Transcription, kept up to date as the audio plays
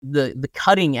the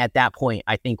cutting at that point,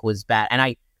 I think, was bad. And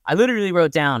I literally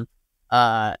wrote down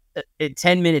 10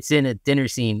 minutes in a dinner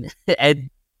scene, Ed,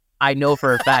 I know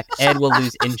for a fact Ed will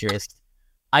lose interest.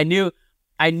 I knew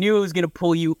it was gonna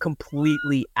pull you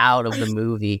completely out of the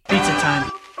movie. Pizza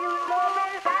time.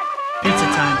 Pizza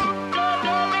time.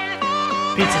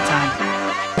 Pizza time.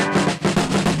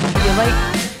 You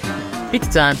like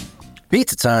pizza time?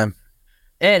 Pizza time.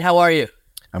 Ed, how are you?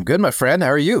 I'm good, my friend. How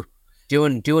are you?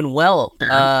 Doing well.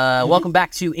 Welcome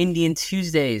back to Indian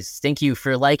Tuesdays. Thank you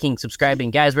for liking,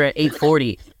 subscribing. Guys, we're at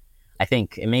 840, I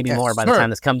think, and maybe more by the time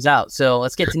this comes out. So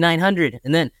let's get to 900,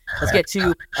 and then let's get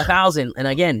to 1,000. And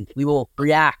again, we will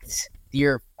react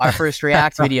our first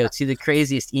react video to the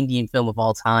craziest Indian film of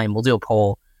all time. We'll do a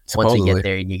poll once we get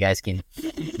there, and you guys can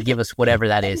give us whatever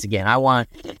that is. Again, I want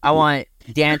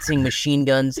dancing machine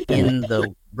guns in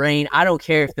the rain. I don't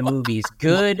care if the movie's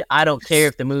good. I don't care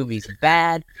if the movie's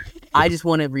bad. I just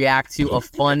want to react to a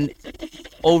fun,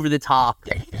 over-the-top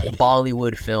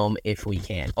Bollywood film if we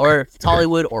can. Or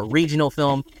Tollywood or regional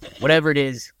film. Whatever it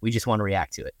is, we just want to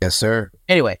react to it. Yes, sir.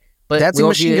 Anyway. But Dancing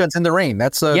Machine Guns in the Rain.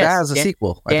 That has a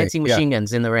sequel. Dancing Machine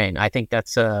Guns in the Rain. I think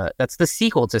that's the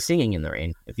sequel to Singing in the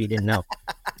Rain, if you didn't know.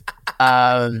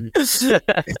 It's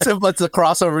a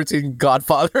crossover to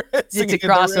Godfather. It's a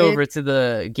crossover to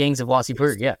the Gangs of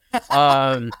Wasseypur. Yeah.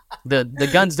 The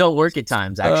guns don't work at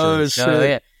times, actually. Oh, so,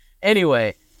 yeah.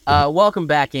 Anyway, welcome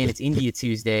back in. It's India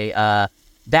Tuesday.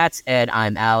 That's Ed.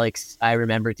 I'm Alex. I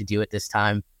remembered to do it this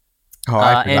time. Oh,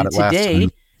 I forgot it last today,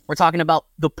 time. We're talking about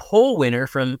the poll winner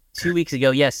from 2 weeks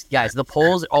ago. Yes, guys, the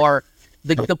polls are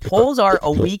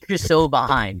a week or so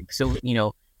behind. So,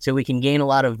 so we can gain a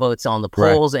lot of votes on the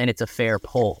polls, and it's a fair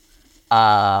poll.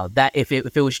 That if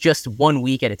it was just 1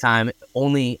 week at a time,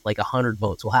 only like 100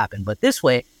 votes will happen. But this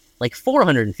way, like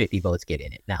 450 votes get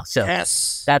in it now. So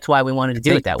that's why we wanted to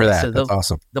do it that way. So that's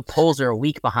awesome. The polls are a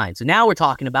week behind. So now we're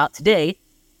talking about today,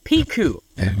 Piku.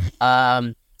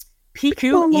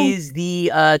 Piku is the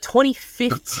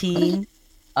 2015,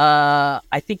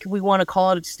 I think we want to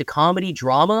call it just a comedy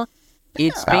drama.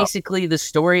 It's basically the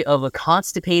story of a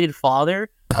constipated father,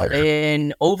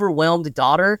 an overwhelmed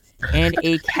daughter, and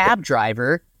a cab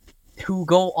driver who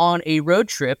go on a road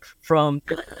trip from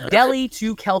Delhi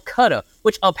to Calcutta,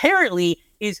 which apparently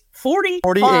is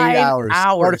 48 hours.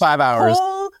 45 hours.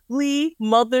 Holy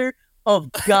mother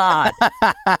of God.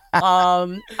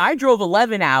 I drove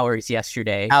 11 hours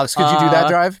yesterday. Alex, could you do that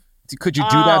drive? Could you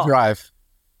do that drive?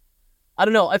 I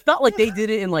don't know. I felt like they did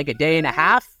it in like a day and a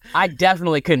half. I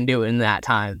definitely couldn't do it in that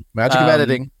time. Magic of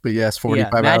editing, but yes,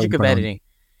 45 hours. Magic of editing.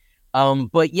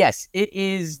 But yes, it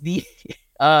is the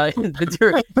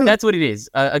that's what it is.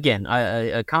 Again,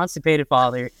 a constipated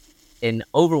father, an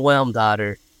overwhelmed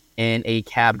daughter, and a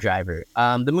cab driver.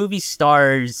 The movie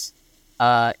stars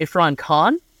Irrfan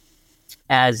Kahn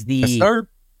as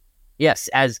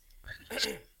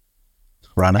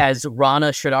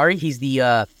Rana Shadari. He's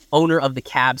the owner of the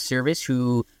cab service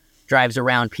who drives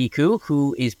around Piku,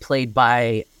 who is played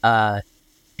by Deepika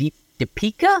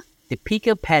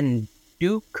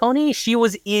Padukone. She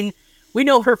was in. We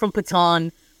know her from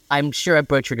Pathaan. I'm sure I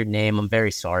butchered her name. I'm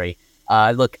very sorry.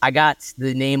 Look, I got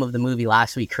the name of the movie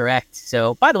last week correct.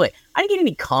 So, by the way, I didn't get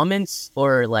any comments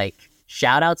or like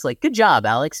shout outs. Like, good job,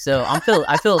 Alex. So I feel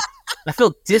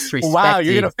disrespected. Wow,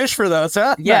 you're gonna fish for those,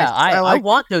 huh? Yeah, nice. I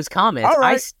want those comments.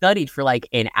 Right. I studied for like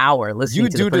an hour listening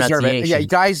to the pronunciation. Deserve it. Yeah,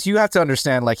 guys, you have to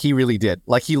understand. Like, he really did.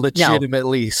 Like, he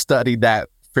legitimately studied that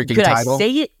freaking title. Could I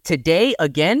say it today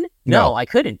again? No, I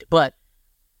couldn't. But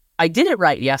I did it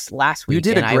right. Yes, last week. You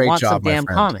did a great job. I want some damn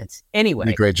comments. Anyway,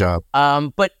 you did a great job.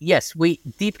 But yes,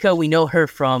 Deepika, we know her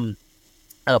from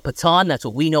Pathaan. That's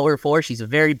what we know her for. She's a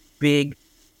very big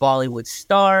Bollywood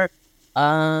star.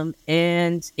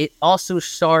 And it also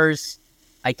stars,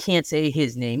 I can't say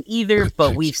his name either,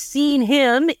 but we've seen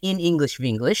him in English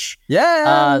Vinglish.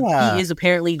 Yeah. He is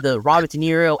apparently the Robert De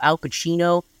Niro, Al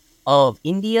Pacino of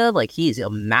India. Like, he is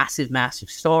a massive, massive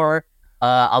star.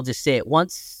 I'll just say it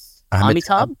once.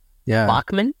 Amitabh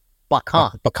Bachchan.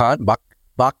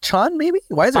 Bachchan, maybe?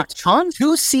 Why is there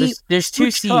two C? There's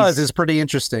two C's. Is pretty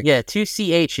interesting. Yeah, two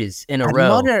CHs in a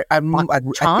row. I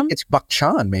think it's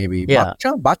Bachchan, maybe. Yeah.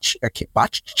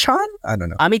 Bachchan? I don't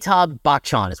know. Amitabh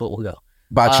Bachchan is what we'll go.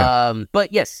 Bachchan.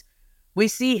 But yes, we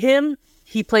see him.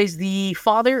 He plays the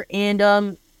father, and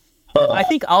I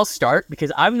think I'll start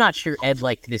because I'm not sure Ed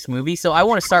liked this movie, so I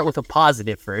want to start with a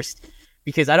positive first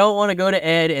because I don't want to go to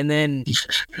Ed and then,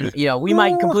 we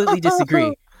might completely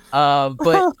disagree.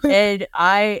 But Ed,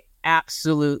 I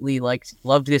absolutely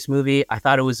loved this movie. I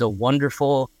thought it was a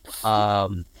wonderful,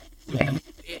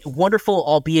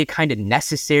 albeit kind of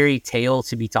necessary tale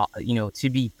to be taught, to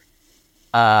be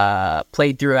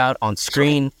played throughout on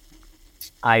screen.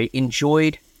 I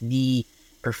enjoyed the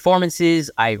performances.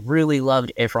 I really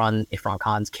loved Irrfan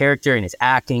Khan's character and his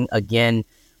acting. Again,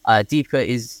 Deepika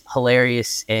is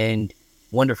hilarious and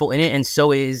wonderful in it, and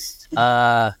so is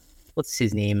what's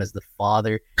his name as the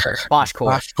father?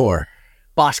 Bachchan.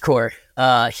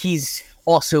 He's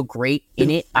also great in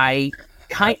it. I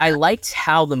liked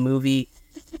how the movie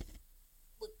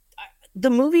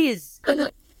is.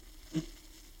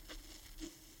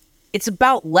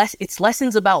 It's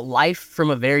lessons about life from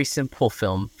a very simple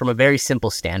film, from a very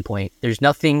simple standpoint. There's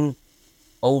nothing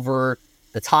over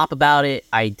the top about it.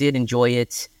 I did enjoy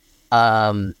it.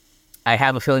 I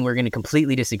have a feeling we're going to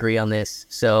completely disagree on this.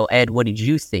 So, Ed, what did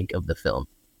you think of the film?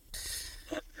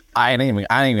 I ain't even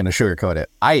going to sugarcoat it.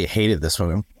 I hated this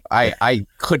film. I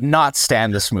could not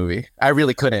stand this movie. I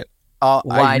really couldn't.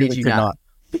 Why did you not?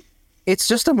 It's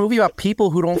just a movie about people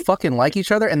who don't fucking like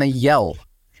each other and they yell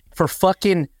for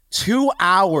fucking 2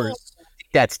 hours.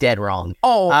 That's dead wrong.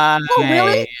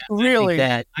 Really? Really?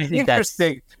 I think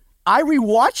interesting. I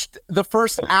rewatched the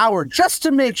first hour just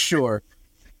to make sure,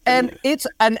 and it's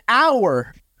an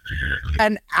hour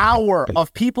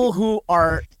of people who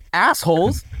are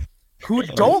assholes, who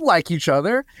don't like each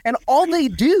other, and all they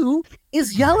do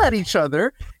is yell at each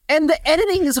other. And the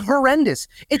editing is horrendous.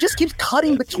 It just keeps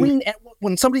cutting between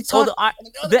when somebody talks.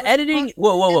 The editing.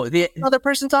 Whoa! The other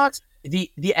person talks.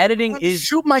 The editing is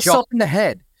shoot myself in the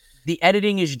head. The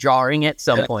editing is jarring at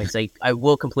some points. I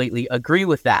will completely agree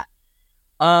with that.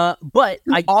 But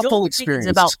I don't think it's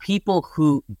about people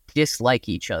who dislike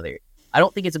each other. I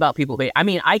don't think it's about people. I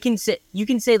mean, you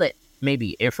can say that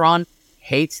maybe Irrfan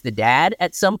hates the dad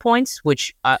at some points,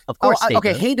 which of course.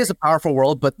 Hate is a powerful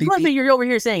word, but you're over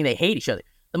here saying they hate each other.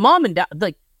 The mom and dad,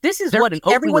 like, this is what an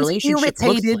open relationship looks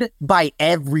like. Everyone's irritated by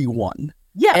everyone.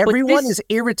 Yeah, everyone is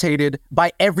irritated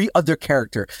by every other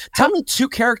character. Tell me two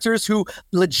characters who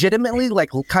legitimately,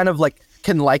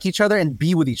 can like each other and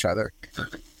be with each other.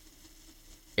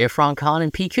 Irrfan Kahn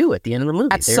and Piku at the end of the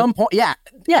movie. At some point, yeah,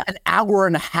 an hour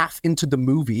and a half into the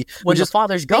movie, when the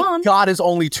father's gone. Thank God is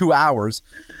only 2 hours.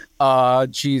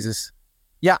 Jesus.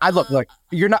 Yeah,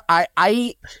 you're not.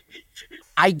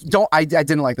 I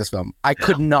didn't like this film. I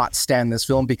could not stand this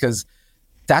film because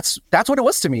that's what it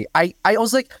was to me. I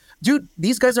was like, dude,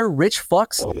 these guys are rich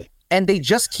fucks and they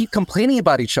just keep complaining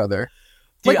about each other.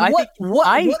 Dude,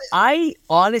 I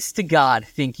honest to God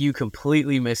think you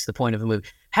completely missed the point of the movie.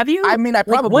 Have you? I mean, I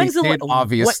probably did,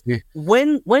 obviously.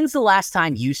 When's the last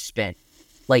time you spent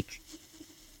like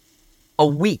a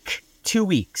week, 2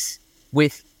 weeks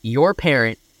with your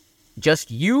parent,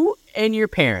 just you and your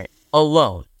parent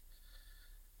alone?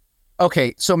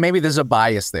 Okay, so maybe there's a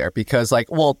bias there because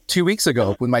 2 weeks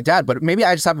ago with my dad, but maybe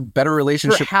I just have a better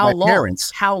relationship with my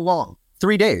parents. How long?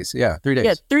 3 days. Yeah, 3 days.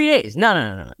 Yeah, 3 days.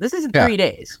 No. This isn't 3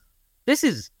 days. This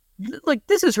is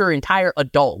her entire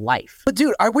adult life. But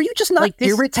dude, were you just not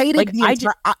irritated?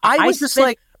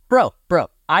 Bro,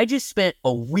 I just spent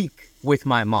a week with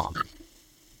my mom.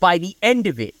 By the end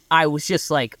of it, I was just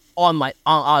like I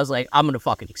was like, I'm gonna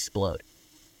fucking explode.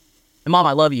 And Mom,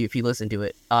 I love you if you listen to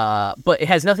it. But it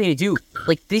has nothing to do.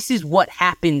 This is what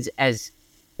happens as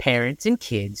parents and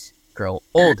kids grow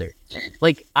older.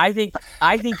 I think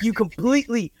you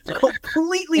completely missed the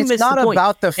point. It's not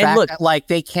about the fact that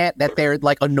they can't, that they're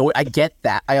annoyed. I get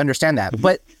that. I understand that.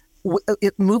 But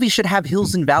movies should have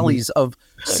hills and valleys of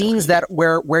scenes that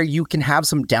where you can have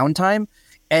some downtime.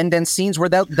 And then scenes where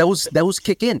those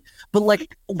kick in. But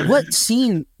what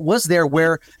scene was there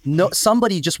where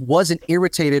somebody just wasn't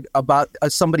irritated about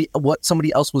what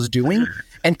somebody else was doing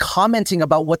and commenting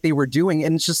about what they were doing?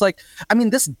 And it's just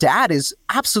this dad is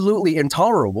absolutely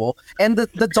intolerable, and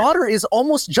the daughter is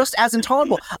almost just as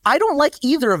intolerable. I don't like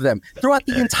either of them throughout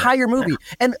the entire movie.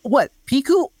 And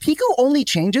Piku only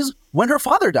changes when her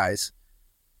father dies.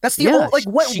 That's the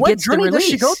what journey does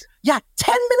she go? Yeah,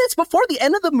 10 minutes before the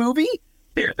end of the movie.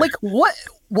 What?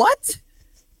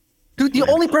 Dude, the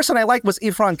only person I liked was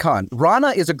Irrfan Kahn.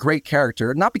 Rana is a great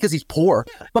character, not because he's poor,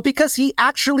 but because he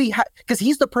actually because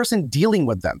he's the person dealing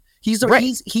with them. He's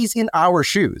in our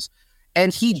shoes,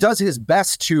 and he does his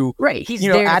best to He's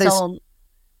there to tell them.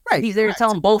 He's there to tell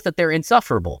them both that they're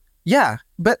insufferable. Yeah,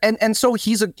 but and so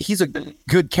he's a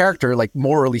good character,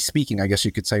 morally speaking, I guess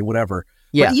you could say, whatever.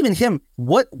 Yeah. But even him,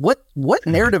 what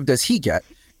narrative does he get?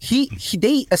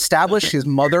 They establish his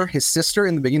mother, his sister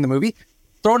in the beginning of the movie,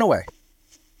 thrown away.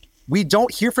 We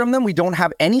don't hear from them. We don't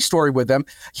have any story with them.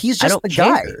 He's just the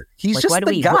guy. He's just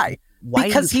the guy.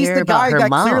 Because he's the guy that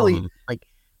clearly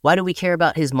why do we care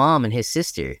about his mom and his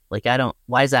sister? Like,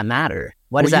 why does that matter?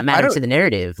 Why does that matter to the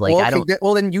narrative? Like, well, I don't.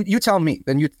 Well, then you tell me.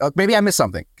 Then maybe I missed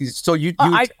something. So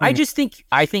I think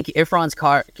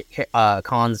Irrfan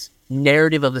Khan's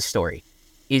narrative of the story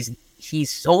is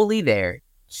he's solely there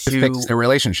to fix the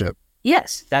relationship.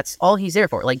 Yes, that's all he's there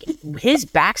for. Like, his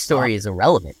backstory is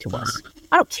irrelevant to us.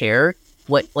 I don't care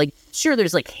what, like, sure,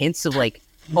 there's, like, hints of, like,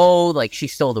 oh, like, she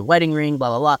stole the wedding ring, blah,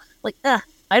 blah, blah. Like,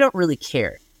 I don't really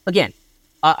care. Again,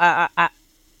 I'm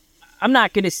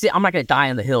not going to die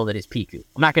on the hill that is Piku.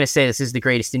 I'm not going to say this is the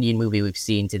greatest Indian movie we've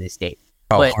seen to this date.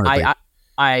 But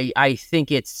I think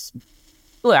this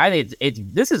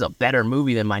is a better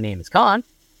movie than My Name is Khan.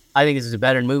 I think this is a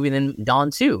better movie than Dawn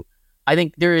 2. I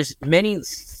think there's many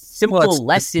simple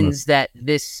lessons that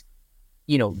this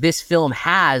film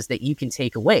has that you can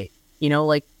take away.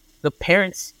 Like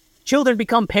children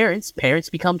become parents, parents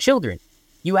become children.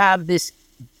 You have this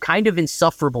kind of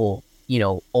insufferable,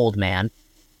 old man,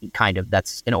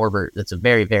 that's a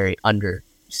very, very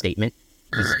understatement.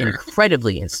 He's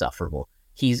incredibly insufferable.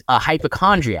 He's a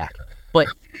hypochondriac. But,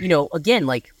 again,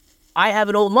 like, I have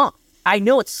an old mom. I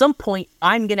know at some point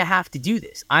I'm going to have to do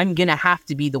this. I'm going to have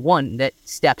to be the one that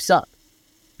steps up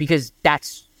because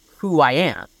that's who I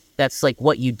am. That's like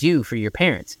what you do for your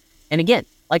parents. And again,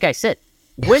 like I said,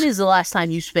 when is the last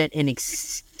time you spent an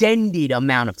extended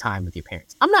amount of time with your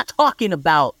parents? I'm not talking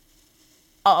about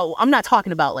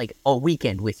like a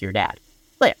weekend with your dad.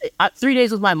 Like 3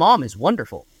 days with my mom is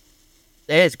wonderful.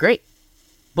 It's great.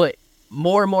 But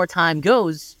more and more time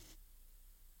goes,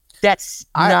 that's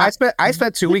not... I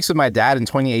spent 2 weeks with my dad in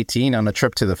 2018 on a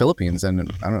trip to the Philippines,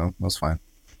 and I don't know, it was fine.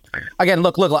 Again,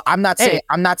 look. I'm not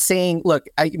saying. Look,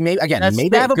 maybe I have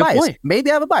a bias. Point. Maybe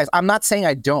I have a bias. I'm not saying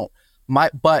I don't.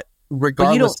 But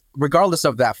regardless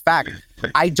of that fact,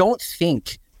 I don't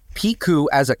think Piku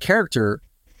as a character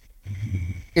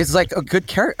is like a good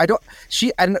character.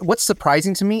 And what's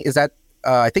surprising to me is that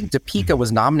I think Deepika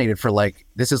was nominated for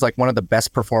this is one of the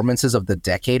best performances of the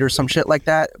decade or some shit like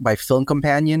that by Film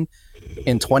Companion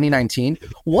in 2019.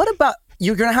 What about,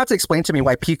 you're gonna have to explain to me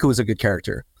why Piku is a good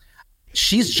character.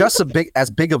 She's just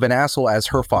as big of an asshole as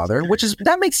her father,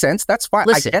 that makes sense. That's fine.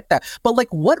 Listen, I get that. But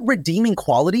what redeeming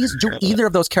qualities do either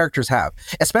of those characters have?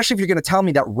 Especially if you're going to tell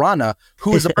me that Rana,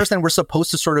 who is the person we're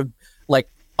supposed to sort of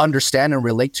understand and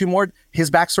relate to more, his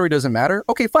backstory doesn't matter.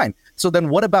 Okay, fine. So then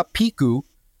what about Piku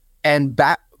and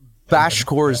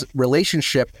Bashkor's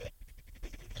relationship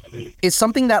is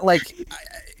something that are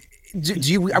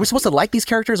we supposed to like these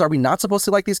characters? Are we not supposed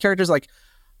to like these characters?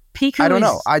 Piku, I don't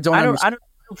know. I don't know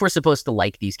if we're supposed to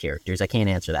like these characters. I can't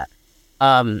answer that.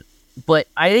 But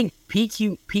I think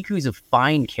Piku is a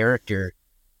fine character.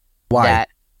 Why? That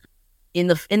in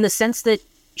the sense that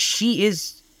she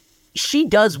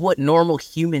does what normal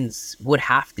humans would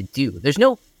have to do. There's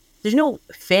no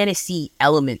fantasy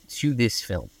element to this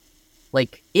film.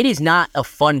 It is not a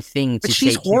fun thing to. But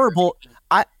she's horrible.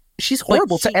 She's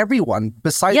horrible to everyone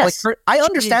besides her. I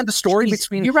understand the story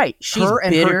between. You're right. She's her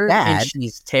and bitter her dad. And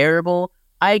she's terrible.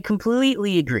 I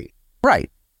completely agree.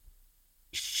 Right.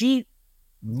 She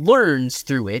learns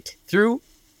through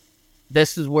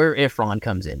this is where Irrfan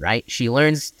comes in, right? She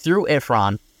learns through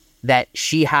Irrfan that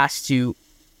she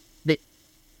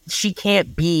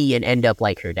can't be and end up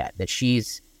like her dad, that she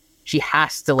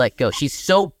has to let go. She's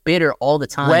so bitter all the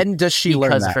time. When does she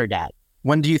learn that? Because of her dad.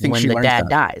 When do you think she learns that? When the dad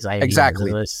dies.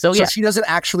 Exactly. So she doesn't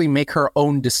actually make her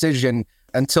own decision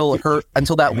until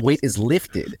that weight is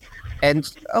lifted.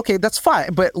 And okay, that's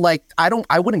fine, but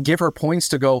I wouldn't give her points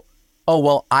to go, oh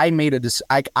well, I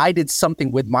did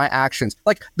something with my actions.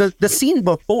 The scene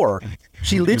before,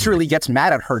 she literally gets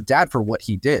mad at her dad for what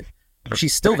he did.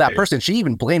 She's still that person. She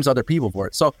even blames other people for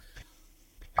it. So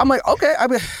I'm like, okay, I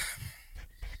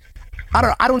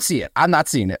don't see it. I'm not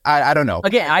seeing it. I don't know.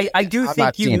 Again, I do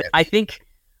think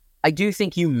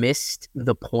you missed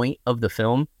the point of the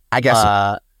film. I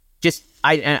guess.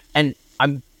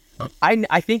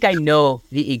 I think I know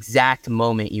the exact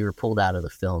moment you were pulled out of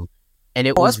the film, and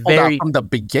it was from the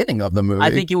beginning of the movie. I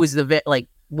think it was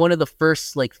one of the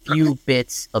first few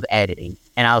bits of editing,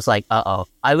 and I was like, "Uh-oh!"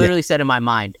 I literally said in my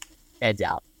mind, "Ed's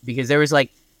out," because there was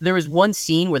one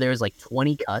scene where there was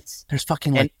 20 cuts. There's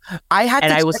fucking I had to.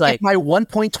 I was my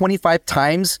 1.25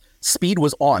 times speed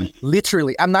was on.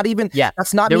 Literally, I'm not even. Yeah,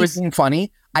 that's not me being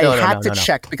funny. I had to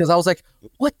check because I was like,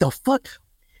 "What the fuck."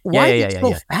 Why is it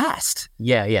so fast?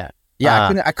 Yeah.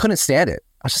 I couldn't stand it.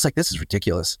 I was just like, this is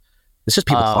ridiculous. It's just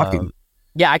people talking.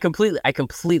 Yeah, I completely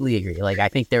agree. I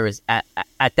think there was at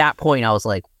that point I was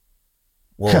like,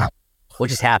 whoa,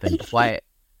 what just happened? Why?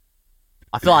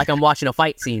 I feel like I'm watching a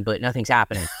fight scene, but nothing's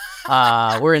happening.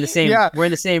 We're in the same. Yeah. We're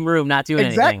in the same room, not doing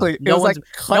Exactly. anything.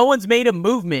 No one's made a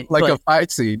movement. Like but, a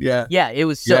fight scene. Yeah. Yeah. It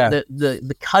was so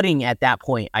the cutting at that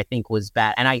point I think was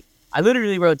bad, and I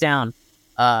literally wrote down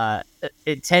 10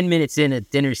 minutes in a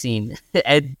dinner scene,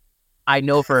 Ed. I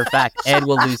know for a fact Ed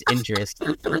will lose interest.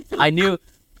 I knew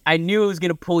it was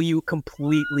gonna pull you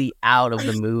completely out of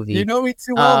the movie. You know me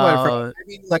too well, my friend. I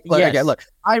mean, again, look.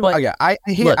 I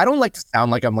don't like to sound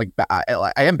like I'm like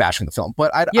I am bashing the film,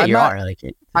 but I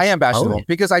am bashing the film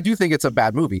because I do think it's a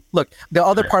bad movie. Look, the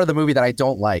other part of the movie that I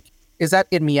don't like is that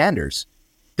it meanders.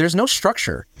 There's no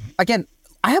structure. Again,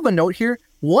 I have a note here.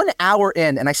 1 hour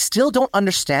in, and I still don't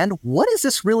understand what is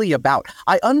this really about.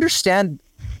 I understand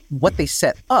what they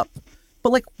set up,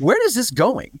 but like, where is this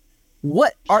going?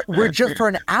 We're just for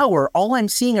an hour, all I'm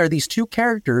seeing are these two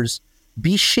characters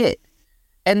be shit.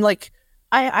 And like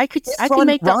I could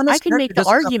make the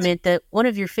argument that one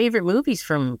of your favorite movies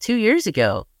from 2 years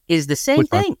ago is the same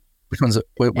thing. Which one's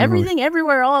Everything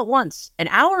Everywhere All at Once. An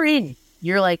hour in,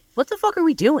 you're like, what the fuck are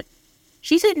we doing?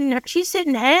 She's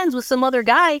hitting hands with some other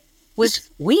guy with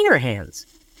wiener hands.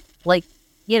 Like,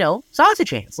 sausage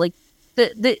hands. Like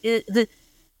the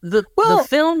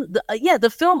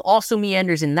film also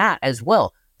meanders in that as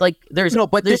well. Like there's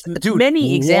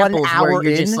many examples where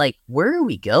you're just like, where are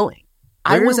we going?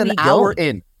 I was an hour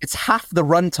in. It's half the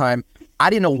runtime. I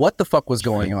didn't know what the fuck was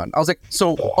going on. I was like,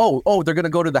 they're gonna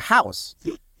go to the house.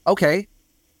 Okay,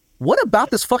 what about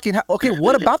this fucking house? Okay,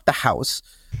 what about the house?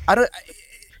 I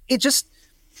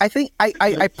think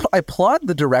I applaud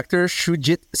the director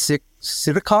Shujit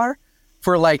Sirkar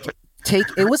for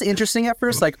it was interesting at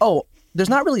first, like, there's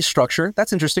not really structure.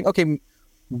 That's interesting. Okay,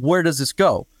 where does this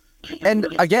go? And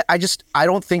again, I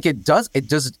don't think it does. It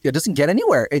doesn't get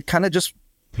anywhere. It kind of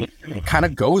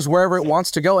goes wherever it wants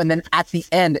to go. And then at the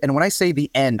end, and when I say the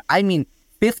end, I mean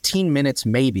 15 minutes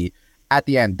maybe at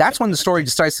the end. That's when the story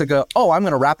decides to go, I'm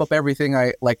going to wrap up everything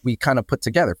we kind of put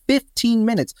together. 15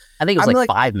 minutes. I think it was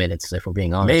 5 minutes, if we're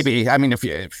being honest. Maybe. I mean, if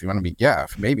you want to be,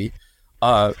 maybe.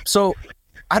 So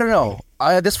I don't know.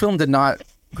 This film did not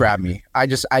grab me. I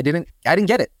didn't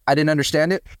get it. I didn't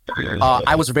understand it.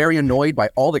 I was very annoyed by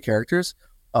all the characters.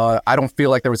 I don't feel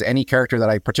like there was any character that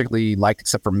I particularly liked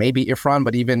except for maybe Irrfan,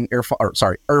 but even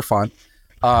Irrfan.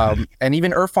 And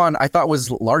even Irrfan, I thought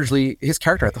was largely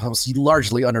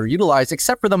largely underutilized,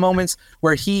 except for the moments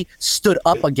where he stood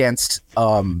up against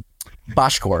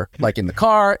Bashkor, like in the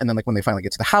car, and then like when they finally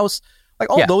get to the house. Like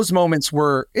all those moments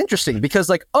were interesting because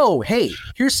like, hey,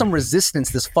 here's some resistance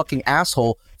this fucking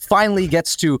asshole finally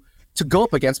gets to go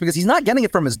up against because he's not getting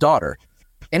it from his daughter.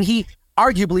 And he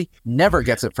arguably never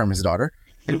gets it from his daughter.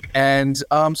 And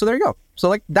so there you go. So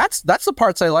like that's the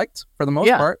parts I liked for the most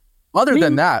part. Other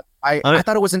than that, I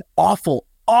thought it was an awful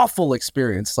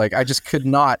experience. Like I just could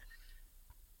not.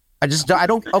 I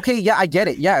don't. Okay, yeah, I get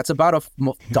it. Yeah, it's about a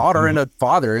daughter and a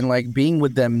father and like being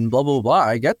with them, blah blah blah.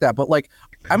 I get that, but like,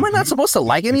 am I not supposed to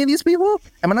like any of these people?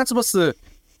 Am I not supposed to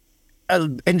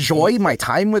enjoy my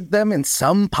time with them in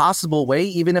some possible way,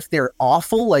 even if they're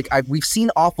awful? Like we've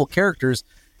seen awful characters,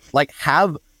 like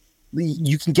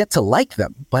you can get to like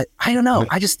them, but I don't know.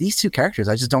 These two characters,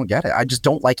 I just don't get it. I just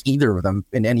don't like either of them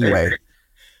in any way.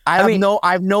 I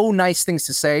have no nice things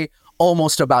to say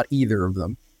almost about either of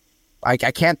them. I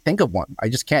can't think of one. I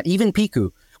just can't. Even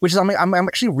Piku, which is I'm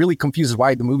actually really confused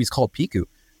why the movie's called Piku.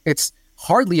 It's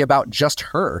hardly about just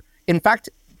her. In fact,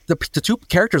 the two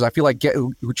characters I feel like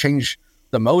who change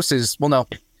the most is,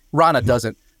 Rana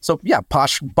doesn't. So yeah,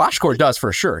 Bashkor does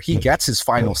for sure. He gets his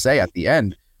final say at the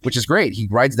end, which is great. He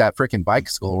rides that freaking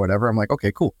bicycle or whatever. I'm like,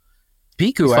 okay, cool.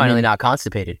 Piku, he's finally not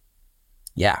constipated.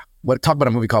 Yeah. Talk about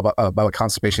a movie called about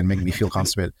constipation making me feel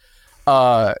constipated.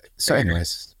 So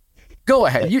anyways. Go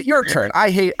ahead. Your turn.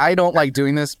 I don't like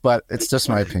doing this, but it's just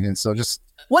my opinion. So just,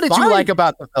 what did you like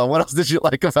about the film? What else did you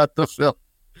like about the film?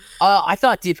 I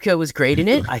thought Deepika was great in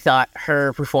it. I thought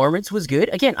her performance was good.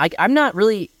 Again, I'm not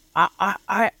really,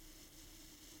 I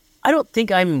don't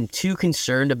think I'm too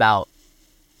concerned about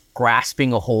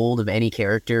grasping a hold of any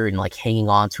character and like hanging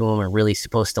on to them or really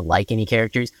supposed to like any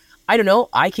characters. I don't know.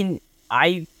 I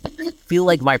feel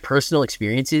like my personal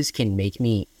experiences can make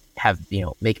me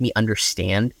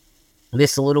understand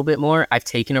this a little bit more. I've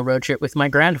taken a road trip with my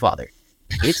grandfather.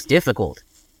 It's difficult.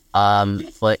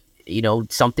 But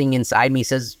something inside me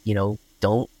says,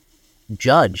 don't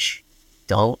judge.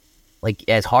 Don't, like,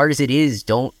 as hard as it is,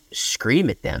 don't scream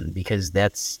at them because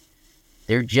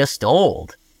they're just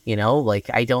old, like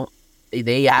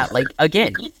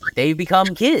again, they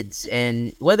become kids,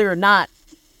 and whether or not,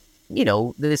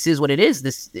 this is what it is,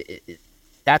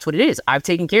 that's what it is. I've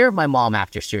taken care of my mom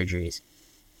after surgeries.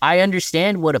 I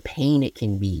understand what a pain it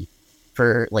can be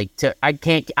for like I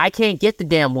can't get the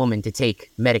damn woman to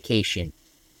take medication.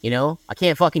 I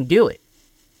can't fucking do it.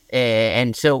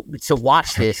 And so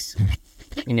watch this,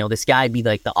 this guy be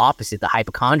like the opposite, the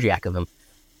hypochondriac of him.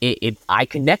 I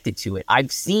connected to it.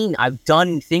 I've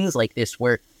done things like this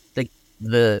where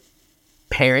the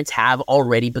parents have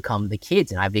already become the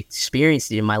kids, and I've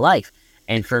experienced it in my life.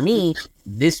 And for me,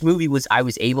 this movie I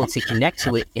was able to connect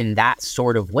to it in that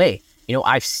sort of way.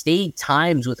 I've stayed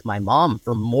times with my mom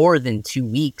for more than 2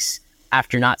 weeks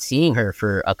after not seeing her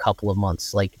for a couple of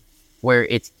months, like where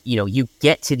it's, you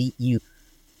get to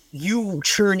you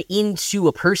turn into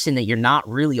a person that you're not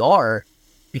really are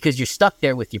because you're stuck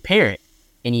there with your parent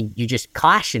and you're just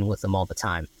clashing with them all the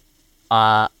time.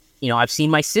 I've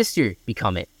seen my sister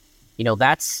become it.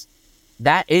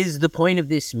 That is the point of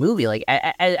this movie. Like,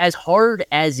 as hard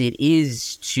as it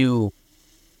is to,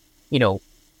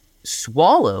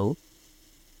 swallow,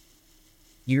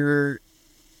 your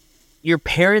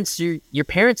parents are your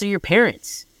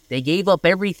parents. They gave up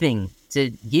everything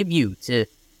to give you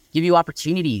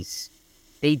opportunities.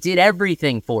 They did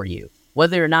everything for you,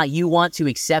 whether or not you want to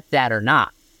accept that or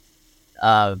not.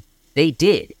 They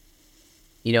did.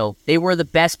 They were the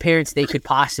best parents they could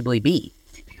possibly be.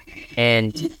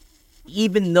 And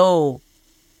even though,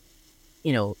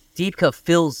 Deepika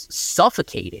feels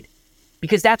suffocated,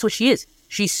 because that's what she is.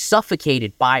 She's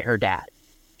suffocated by her dad.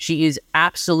 She is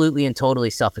absolutely and totally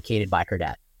suffocated by her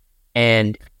dad.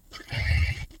 And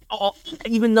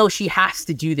even though she has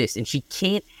to do this and she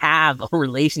can't have a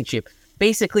relationship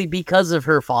basically because of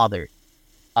her father,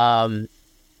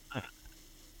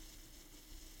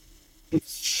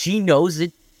 she knows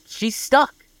that she's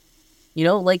stuck.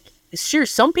 Sure,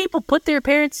 some people put their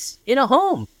parents in a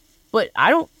home, but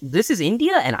this is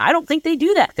India and I don't think they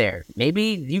do that there. Maybe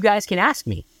you guys can ask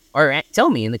me or tell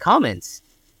me in the comments,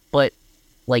 but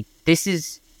like, this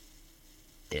is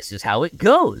how it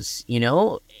goes,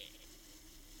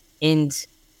 and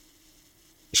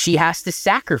she has to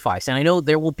sacrifice. And I know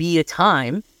there will be a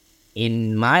time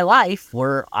in my life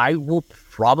where I will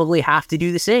probably have to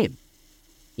do the same,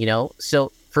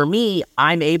 so for me,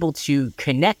 I'm able to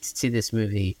connect to this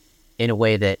movie in a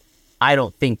way that I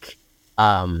don't think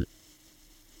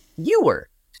you were.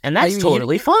 And that's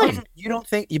totally fine. You don't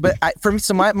think, but for me,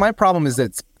 so my problem is that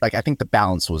it's like, I think the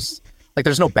balance was like,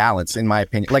 there's no balance in my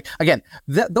opinion. Like, again,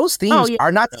 those themes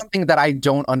are not something that I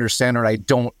don't understand or I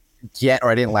don't get or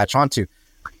I didn't latch onto,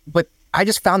 but I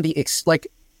just found it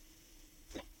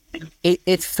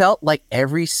felt like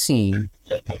every scene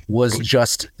was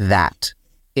just that.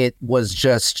 It was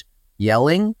just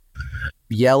yelling,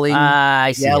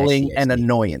 and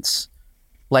annoyance.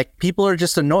 Like, people are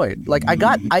just annoyed. Like,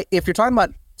 if you're talking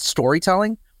about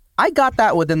storytelling, I got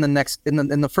that within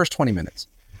in the first 20 minutes.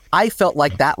 I felt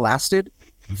like that lasted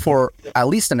for at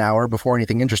least an hour before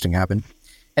anything interesting happened,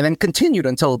 and then continued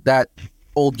until that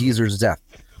old geezer's death.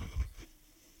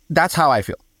 That's how I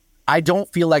feel. I don't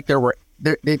feel like there were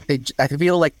I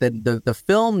feel like the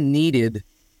film needed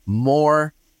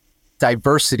more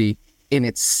diversity in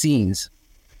its scenes,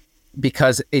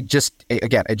 because it just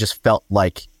felt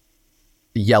like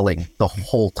yelling the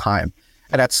whole time.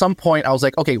 And at some point I was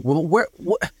like, okay, well, what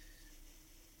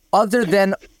other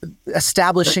than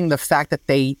establishing the fact that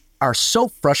they are so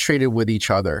frustrated with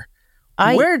each other,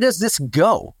 where does this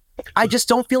go? I just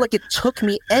don't feel like it took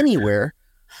me anywhere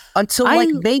until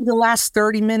maybe the last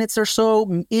 30 minutes or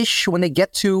so ish, when they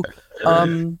get to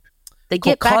they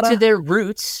get back to their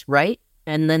roots, right?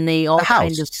 And then they all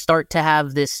kind of start to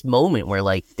have this moment where,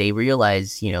 like, they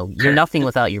realize, you're nothing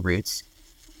without your roots,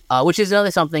 which is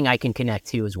something I can connect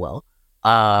to as well.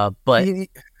 But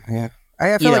yeah,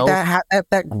 I feel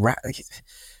like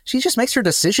she just makes her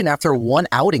decision after one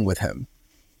outing with him.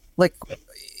 Like,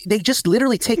 they just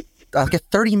literally take like a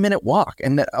 30-minute walk,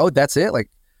 and that's it.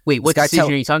 Like, wait, what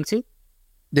decision are you talking to?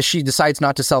 That she decides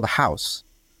not to sell the house.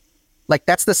 Like,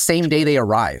 that's the same day they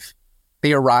arrive.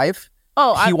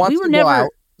 Oh, we were never. Out.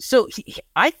 So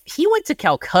he went to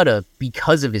Calcutta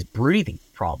because of his breathing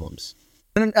problems.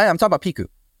 And I'm talking about Piku.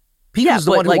 Piku's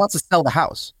the one who wants to sell the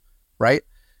house, right?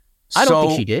 I don't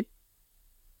think she did.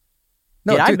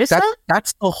 No, did I miss that?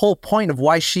 That's the whole point of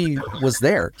why she was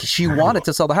there. She wanted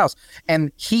to sell the house,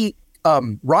 and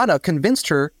Rana convinced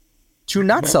her to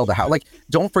not sell the house. Like,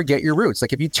 don't forget your roots.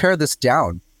 Like, if you tear this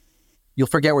down, you'll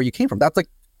forget where you came from. That's like,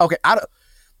 okay, I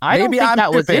don't think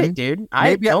that was it, dude.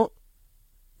 I don't.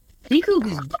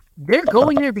 Piku, they're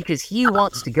going there because he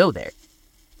wants to go there,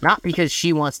 not because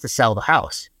she wants to sell the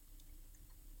house.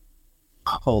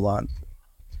 Hold on.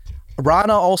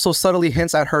 Rana also subtly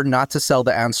hints at her not to sell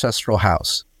the ancestral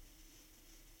house.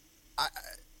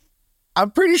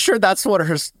 I'm pretty sure that's what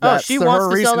her. She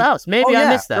wants to sell the house. Maybe I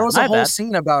missed that. There was a whole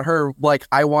scene about her, like,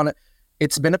 I want to.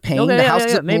 It's been a pain. The house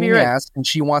is a pain in the ass, and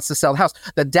she wants to sell the house.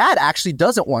 The dad actually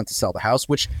doesn't want to sell the house,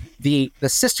 which the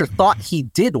sister thought he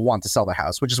did want to sell the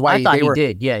house, which is why I thought he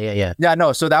did. Yeah. Yeah,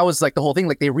 no. So that was like the whole thing.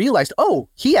 Like they realized, oh,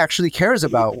 he actually cares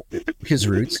about his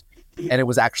roots, and it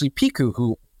was actually Piku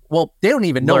who. Well, they don't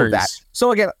even know that.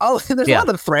 So again, there's a lot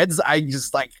of threads. I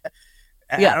just like.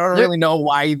 I don't really know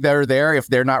why they're there if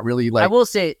they're not really like. I will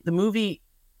say the movie.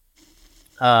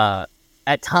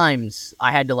 At times,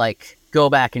 I had to like. Go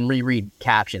back and reread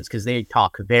captions because they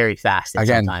talk very fast.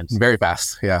 Sometimes very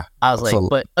fast. Yeah, I was like,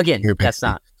 but again,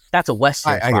 that's a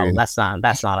Western problem. That's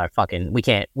not our fucking. We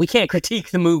can't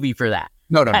critique the movie for that.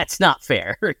 No, that's not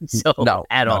fair. So no,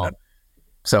 at all. No.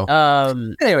 So,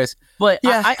 anyways, but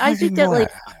yeah, I think that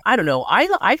like I don't know.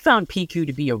 I found Piku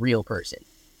to be a real person.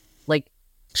 Like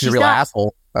she's a real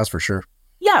asshole. That's for sure.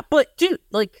 Yeah, but dude,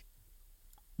 like,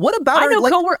 what about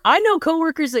her? I know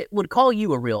coworkers that would call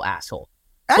you a real asshole.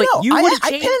 I know.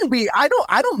 I can be. I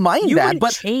don't mind that,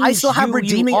 but I still have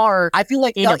redeeming. I feel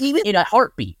like even in a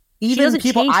heartbeat, even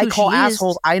people I call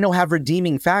assholes, I know have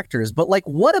redeeming factors. But like,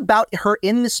 what about her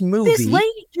in this movie? This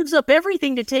lady gives up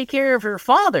everything to take care of her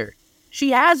father.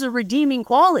 She has a redeeming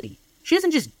quality. She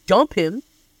doesn't just dump him.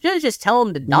 She doesn't just tell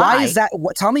him to die. Why is that?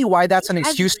 Tell me why that's an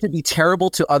excuse to be terrible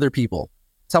to other people.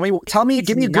 Tell me.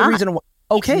 Give me a good reason.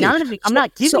 Okay, I'm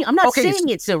not saying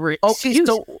it's a excuse.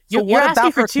 So you're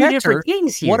asking for two different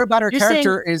things here. What about her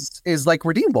character is like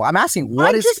redeemable? I'm asking.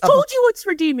 I just told you what's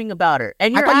redeeming about her,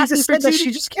 and you're asking for that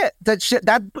she just can't.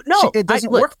 It doesn't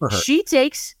work for her.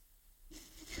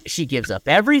 She gives up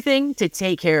everything to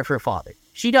take care of her father.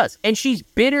 She does, and she's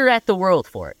bitter at the world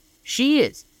for it. She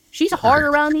is. She's hard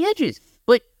around the edges,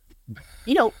 but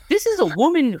this is a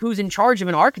woman who's in charge of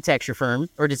an architecture firm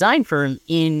or design firm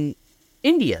in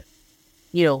India.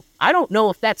 I don't know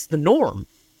if that's the norm,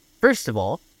 first of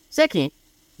all. Second,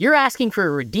 you're asking for a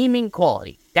redeeming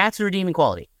quality. That's a redeeming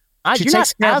quality. She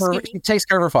takes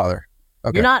care of her father.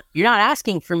 Okay. You're not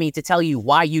asking for me to tell you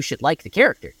why you should like the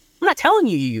character. I'm not telling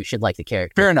you should like the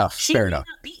character. Fair enough.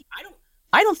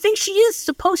 I don't think she is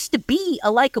supposed to be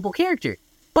a likable character,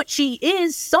 but she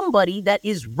is somebody that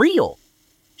is real.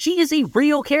 She is a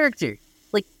real character.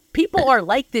 Like, people are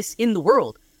like this in the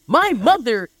world. My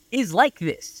mother is like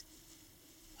this.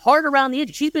 Hard around the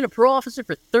edges. She's been a parole officer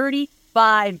for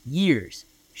 35 years.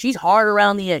 She's hard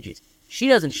around the edges. She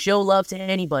doesn't show love to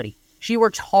anybody. She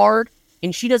works hard,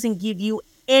 and she doesn't give you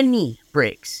any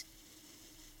breaks.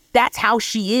 That's how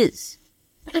she is.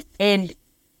 And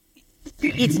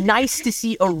it's nice to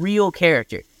see a real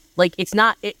character. Like, it's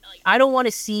not... I don't want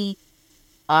to see...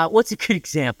 what's a good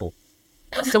example?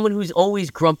 Someone who's always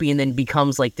grumpy and then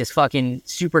becomes, like, this fucking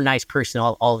super nice person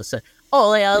all of a sudden. Oh,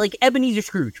 like Ebenezer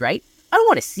Scrooge, right? I don't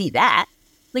want to see that.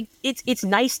 Like, it's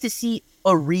nice to see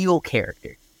a real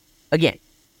character. Again,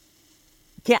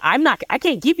 I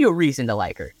can't give you a reason to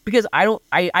like her because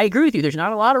I agree with you. There's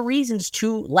not a lot of reasons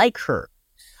to like her.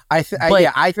 I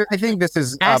think this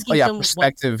is a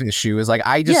perspective issue. Is like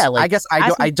I guess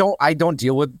I don't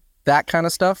deal with that kind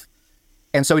of stuff,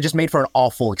 and so it just made for an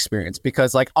awful experience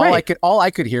because like all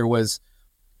I could hear was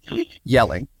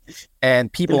yelling and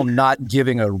people not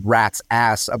giving a rat's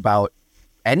ass about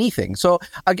anything. So,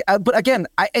 but again,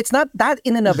 it's not that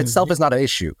in and of itself is not an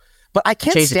issue. But I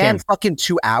can't stand fucking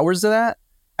 2 hours of that.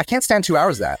 I can't stand 2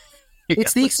 hours of that.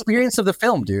 It's the experience of the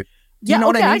film, dude. You know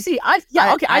what I mean? I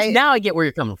see. Now I get where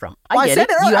you're coming from. I get it.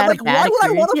 I'm like, why would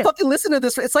I want to fucking listen to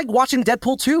this? It's like watching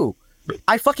Deadpool 2.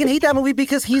 I fucking hate that movie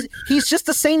because he's just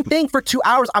the same thing for 2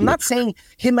 hours. I'm not saying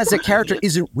him as a character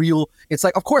isn't real. It's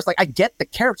like, of course, like I get the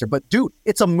character, but dude,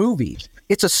 it's a movie.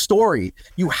 It's a story.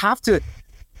 You have to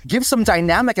give some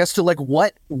dynamic as to like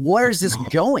where is this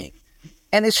going?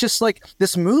 And it's just like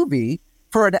this movie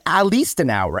for at least an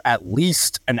hour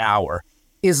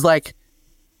is like,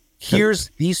 here's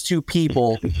these two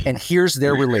people and here's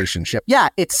their relationship. Yeah,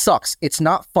 it sucks. It's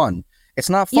not fun.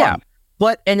 Yeah.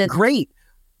 But great.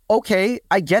 Okay,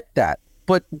 I get that.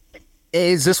 But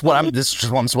is this what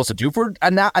I'm supposed to do for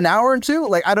an hour or two?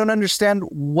 Like, I don't understand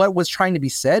what was trying to be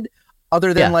said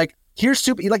other than like, here's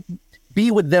two, like, be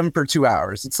with them for 2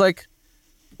 hours. It's like,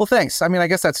 well, thanks. I mean, I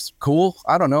guess that's cool.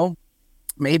 I don't know.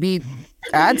 Maybe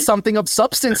add something of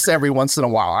substance every once in a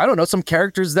while. I don't know. Some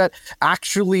characters that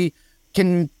actually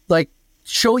can like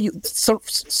show you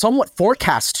somewhat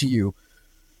forecast to you.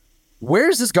 Where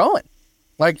is this going?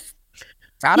 Like,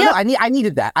 I don't know. I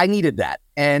needed that.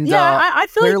 And I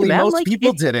feel clearly like, most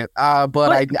people didn't.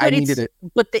 But I needed it.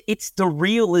 But it's the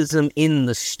realism in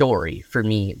the story for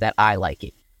me that I like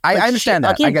it. I understand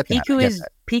that. Again, I get that.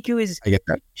 Piku is. I get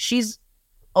that.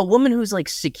 a woman who's like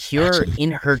secure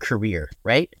in her career,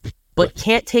 right? But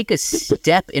can't take a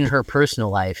step in her personal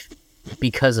life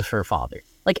because of her father.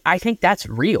 Like, I think that's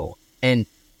real. And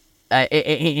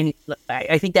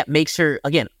I think that makes her,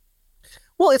 again,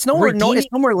 well, it's no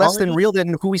more less than real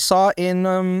than who we saw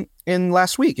in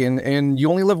last week in You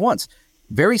Only Live Once.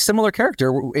 Very similar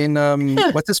character in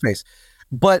what's his face,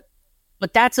 but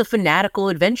that's a fanatical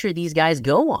adventure these guys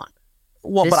go on.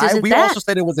 Well, but we also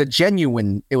said it was a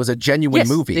genuine yes,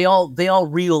 movie. They all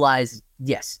realize.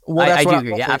 Yes, well, I do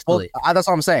agree. Yeah, absolutely. Well, that's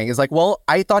what I'm saying. It's like, well,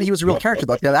 I thought he was a real character.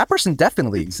 Like, that person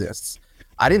definitely exists.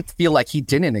 I didn't feel like he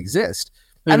didn't exist.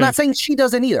 I'm not saying she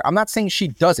doesn't either. I'm not saying she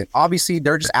doesn't. Obviously,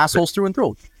 they're just assholes through and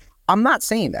through. I'm not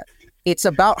saying that. It's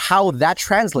about how that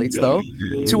translates, though,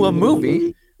 to a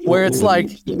movie where it's like,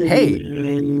 hey,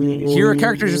 here are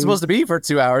characters you're supposed to be for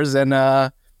 2 hours, and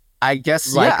I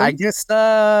guess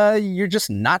you're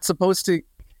just not supposed to.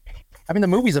 I mean, the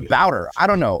movie's about her. I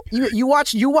don't know. You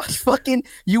watch fucking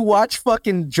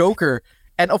Joker,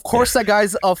 and of course that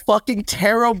guy's a fucking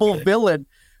terrible villain.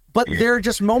 But there are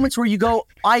just moments where you go,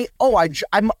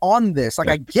 I'm on this. Like,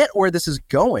 I get where this is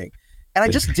going, and I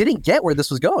just didn't get where this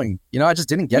was going. You know, I just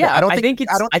didn't get it. I think it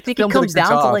comes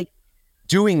down to like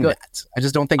doing that. I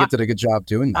just don't think it did a good job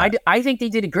doing that. I think they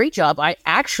did a great job. I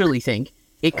actually think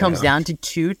it comes down to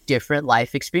two different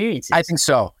life experiences. I think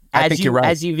so. I think you're right.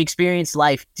 As you've experienced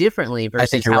life differently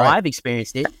versus how I've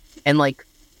experienced it. And like,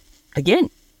 again,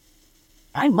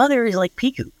 my mother is like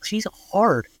Piku. She's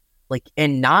hard, like,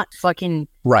 and not fucking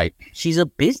right. She's a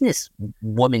business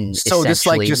woman. So just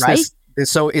like, just right?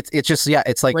 So it's just, yeah,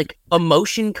 it's like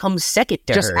emotion comes second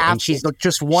to her. And she's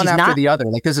just one after the other.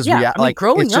 Like, this is like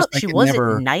growing up, she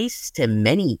wasn't nice to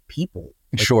many people.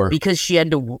 Like, sure. Because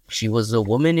she was a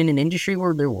woman in an industry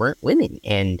where there weren't women,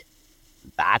 and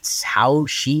that's how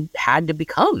she had to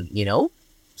become, you know?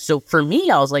 So for me,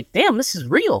 I was like, damn, this is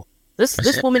real.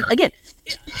 This woman, again,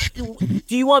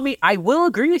 do you want me? I will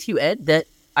agree with you, Ed, that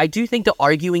I do think the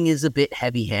arguing is a bit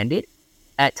heavy-handed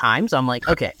at times. I'm like,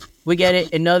 okay, we get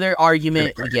it. Another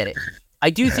argument, we get it. I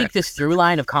do think this through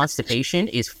line of constipation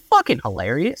is fucking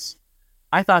hilarious.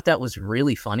 I thought that was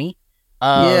really funny.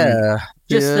 I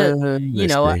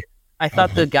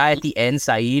thought the guy at the end,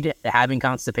 Saeed, having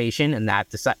constipation, and that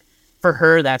for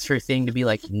her, that's her thing to be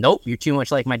like, nope, you're too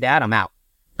much like my dad, I'm out.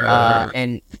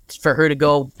 And for her to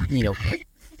go, you know,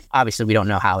 obviously we don't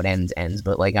know how it ends,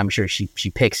 but like, I'm sure she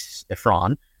picks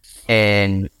Irrfan,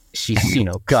 and she's, you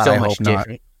know, God, so I much hope not.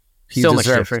 different. He so much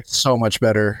different. So much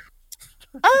better.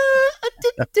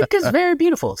 Dipika's very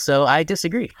beautiful, so I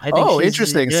disagree. I think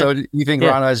interesting. Good. So you think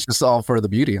Rana is just all for the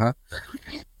beauty, huh?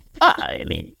 I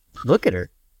mean, look at her.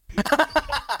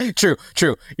 True.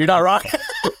 You're not wrong.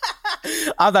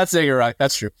 I'm not saying you're right.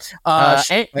 That's true.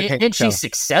 And she's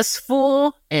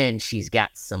successful, and she's got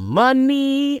some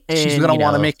money. And, she's gonna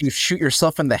want to make you shoot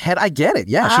yourself in the head. I get it.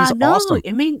 Yeah, she's awesome.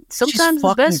 I mean, sometimes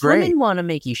the best women want to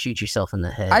make you shoot yourself in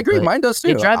the head. I agree. Mine does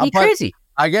too. They drive you crazy.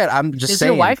 I get it. I'm just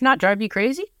saying. Does your wife not drive you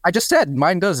crazy? I just said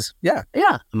mine does. Yeah.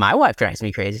 Yeah. My wife drives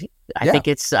me crazy. I think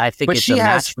it's a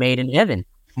match made in heaven.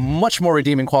 Much more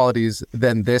redeeming qualities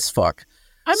than this fuck.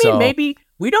 I mean, maybe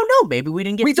we don't know. Maybe we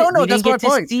didn't get. We don't know. That's my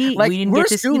point. Like, we didn't get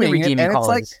to see the redeeming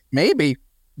qualities. It's like maybe,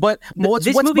 but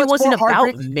this movie wasn't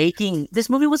about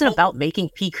making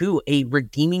Piku a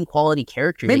redeeming quality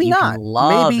character. Maybe that you not. Can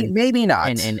love maybe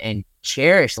not. And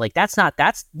cherish. Like, that's not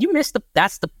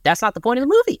the point of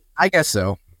the movie. I guess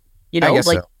so. You know,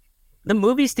 like the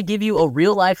movie's to give you a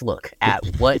real life look at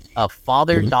what a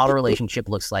father-daughter relationship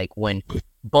looks like when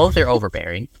both are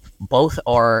overbearing, both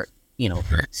are, you know,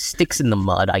 sticks in the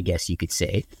mud, I guess you could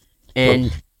say.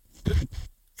 And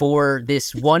for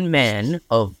this one man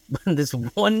of this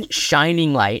one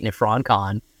shining light in Irrfan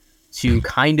Kahn to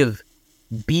kind of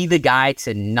be the guy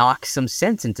to knock some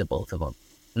sense into both of them.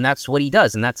 And that's what he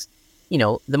does. And that's, you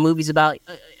know, the movie's about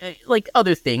like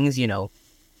other things, you know,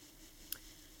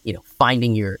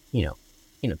 finding your,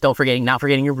 not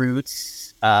forgetting your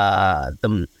roots,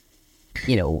 the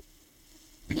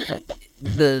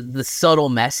subtle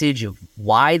message of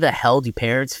why the hell do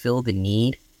parents feel the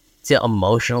need to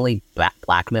emotionally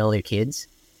blackmail their kids?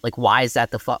 Like, why is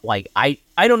that the fuck? Like, I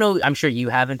don't know. I'm sure you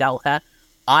haven't dealt with that.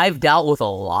 I've dealt with a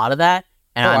lot of that,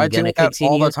 and I'm going to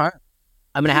continue. All the time.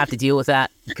 I'm going to have to deal with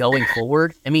that going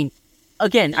forward. I mean,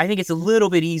 again, I think it's a little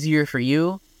bit easier for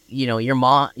you. You know,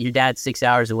 your dad's 6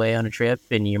 hours away on a trip,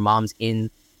 and your mom's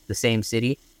in the same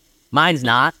city. Mine's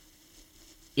not,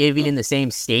 even in the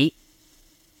same state.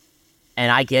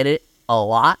 And I get it a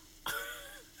lot.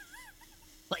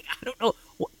 Like, I don't know.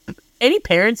 Any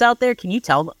parents out there, can you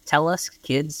tell us,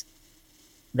 kids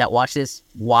that watch this,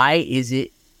 why is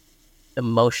it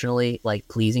emotionally, like,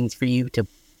 pleasing for you to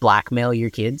blackmail your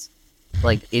kids?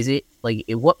 Like, is it like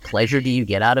what pleasure do you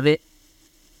get out of it?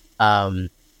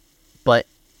 But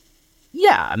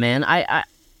yeah, man, I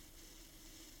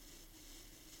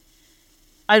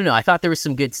don't know. I thought there was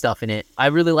some good stuff in it. I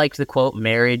really liked the quote,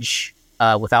 "Marriage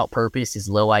without purpose is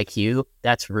low IQ."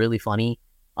 That's really funny.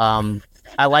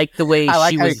 I like the way how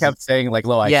you kept saying like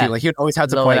low IQ. Yeah, like he always had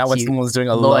to point out when someone was doing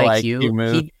a low IQ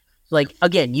move. Like,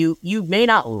 again, you may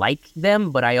not like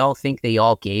them, but I all think they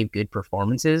all gave good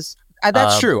performances.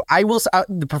 That's true. I will.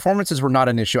 The performances were not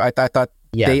an issue. I thought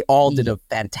they all did a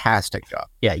fantastic job.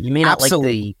 Yeah, you may not like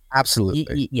the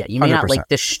absolutely. You may 100%. Not like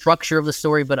the structure of the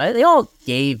story, but they all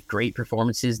gave great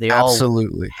performances. They all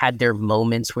had their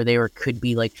moments where they could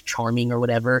be like charming or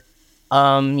whatever.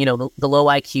 You know, the low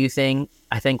IQ thing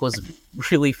I think was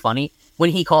really funny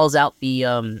when he calls out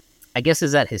the I guess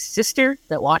is that his sister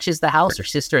that watches the house or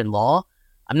sister-in-law.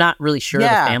 I'm not really sure of the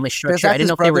family structure. I didn't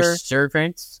know if they were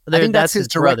servants. I think that's his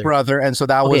direct brother, and so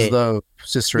that was the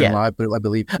sister-in-law, I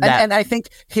believe. And I think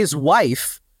his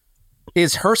wife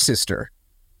is her sister.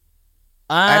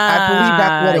 I believe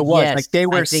that's what it was. Yes, like they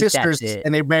were sisters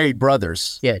and they married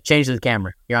brothers. Yeah, change the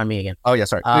camera. You're on me again. Oh yeah,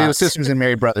 sorry. They were sisters and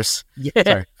married brothers. Yeah,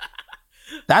 sorry.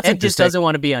 That's Ed just doesn't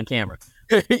want to be on camera.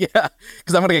 Yeah,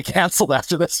 because I'm gonna get canceled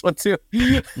after this one too.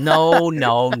 No.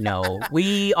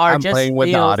 We are I'm just playing with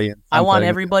the audience. I want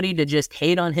everybody to just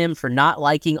hate on him for not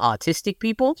liking autistic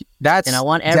people. And I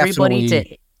want everybody to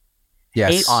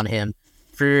hate on him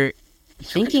for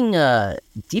thinking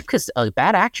Deepika's a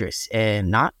bad actress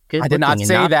and not good. I did not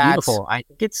say that. Beautiful. I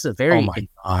think it's a very. Oh my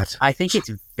god. I think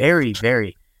it's very,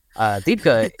 very.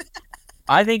 Deepika,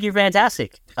 I think you're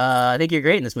fantastic. I think you're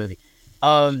great in this movie.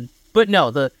 But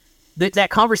no, that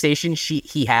conversation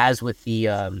he has with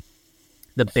the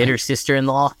bitter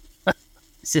sister-in-law,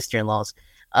 sister-in-laws.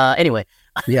 Anyway,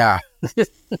 yeah,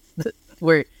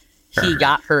 where he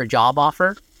got her a job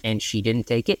offer and she didn't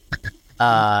take it,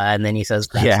 and then he says,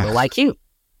 "That's low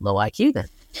IQ. Then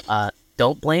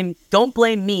don't blame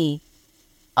me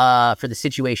for the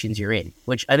situations you're in,"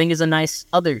 which I think is a nice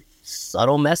other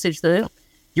subtle message that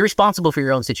you're responsible for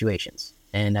your own situations,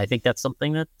 and I think that's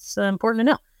something that's important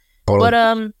to know. Totally.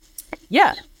 But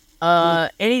yeah.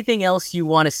 Anything else you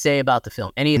want to say about the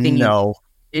film? Anything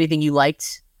you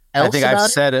liked else? I think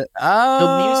I've said it.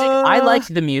 The music. I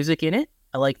liked the music in it.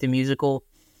 I liked the musical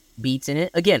beats in it.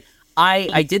 Again,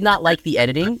 I did not like the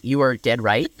editing. You are dead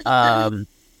right. I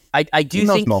do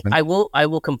think I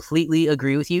will completely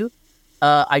agree with you.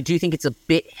 I do think it's a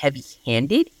bit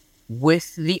heavy-handed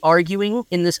with the arguing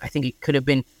in this. I think it could have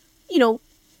been,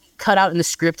 cut out in the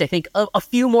script. I think a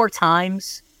few more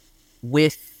times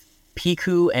with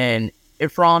Piku and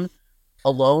Irrfan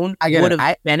alone would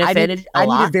have benefited a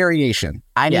lot. I needed variation.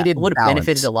 It would have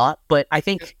benefited a lot, but I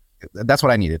think that's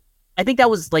what I needed. I think that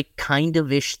was like kind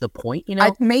of ish the point,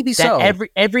 maybe that so.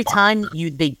 Every time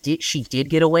she did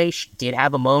get away, she did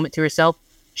have a moment to herself,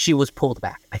 she was pulled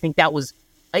back. I think that was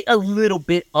a little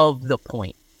bit of the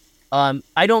point. I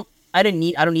don't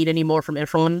need any more from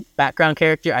Irrfan background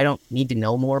character. I don't need to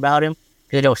know more about him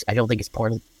because I don't think it's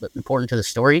important to the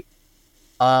story.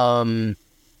 Again,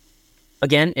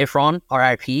 Irrfan,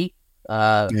 R.I.P.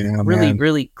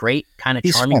 Really great, kind of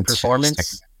charming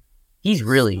performance. He's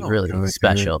really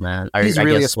special, man. He's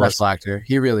really a special actor.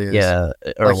 He really is. Yeah,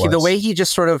 the way he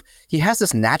just he has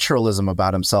this naturalism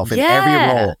about himself in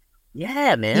every role.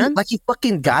 Yeah, man. He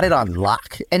fucking got it on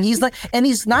lock, and he's not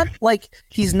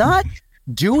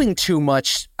doing too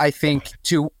much. I think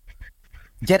to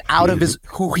get out of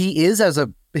who he is as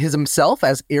himself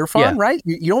as Irrfan, right?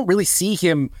 You don't really see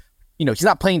him, he's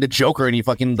not playing the Joker and he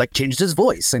fucking changes his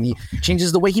voice and he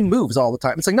changes the way he moves all the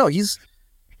time. It's no, he's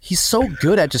so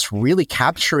good at just really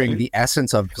capturing the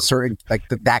essence of certain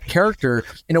that character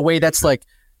in a way that's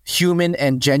human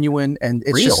and genuine and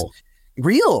it's just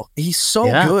real. He's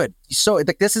so good. He's so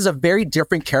this is a very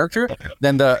different character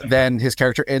than his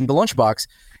character in The Lunchbox.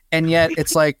 And yet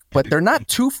it's but they're not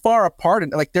too far apart.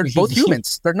 And they're both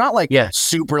humans. They're not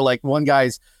super one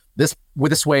guy's this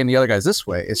way and the other guy's this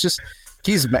way. It's just,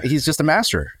 he's just a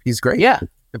master. He's great. Yeah.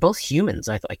 They're both humans.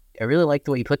 I really like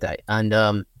the way you put that. And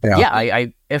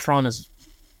Irrfan is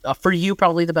for you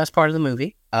probably the best part of the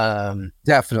movie.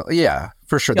 Definitely. Yeah,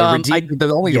 for sure.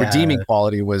 The only redeeming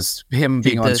quality was him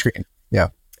being on screen. Yeah.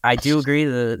 I do agree.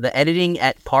 The editing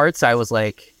at parts, I was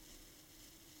I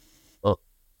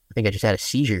think I just had a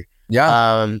seizure.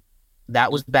 Yeah.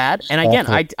 That was bad. And again,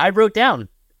 I wrote down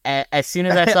as soon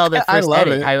as I saw the first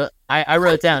edit, I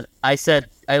wrote down, I said,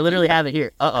 I literally have it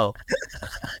here. The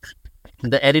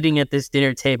editing at this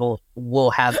dinner table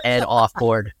will have Ed off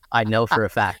board. I know for a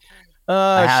fact.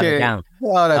 Oh, have shit. it down.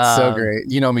 Oh, that's so great.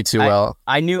 You know me too well.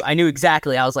 I knew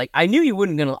exactly. I was like, I knew you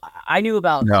wouldn't gonna. I knew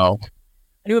about. No,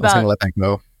 I was gonna let that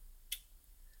go.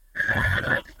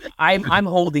 I'm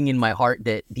holding in my heart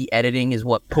that the editing is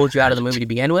what pulled you out of the movie to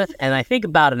begin with, and I think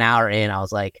about an hour in, I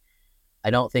was like, I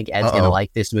don't think Ed's gonna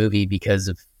like this movie because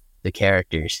of the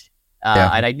characters.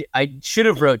 And I should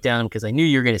have wrote down, because I knew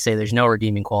you were gonna say there's no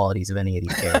redeeming qualities of any of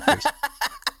these characters.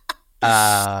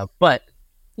 But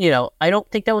I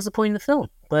don't think that was the point of the film.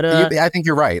 But I think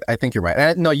you're right.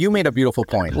 And, no, you made a beautiful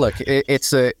point. Look,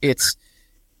 it's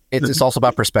also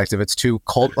about perspective. It's two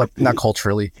not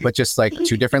culturally, but just like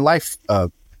two different life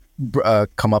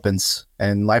comeuppance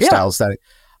and lifestyles that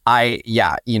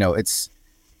it's,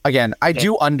 again, I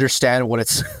do understand what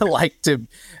it's like to.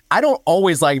 I don't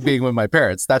always like being with my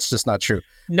parents. That's just not true.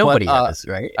 Nobody does,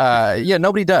 right? Yeah,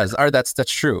 nobody does. Or that's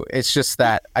true. It's just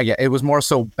that it was more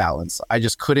so balance. I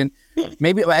just couldn't.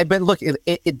 Maybe, but look,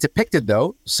 it depicted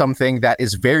though something that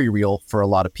is very real for a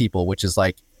lot of people, which is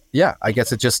like, yeah, I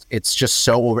guess it's just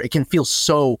so over. It can feel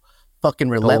so fucking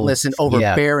relentless and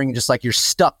overbearing, just like you're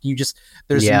stuck.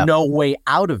 There's no way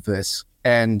out of this.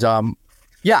 And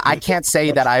I can't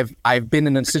say that I've been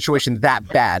in a situation that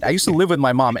bad. I used to live with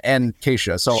my mom and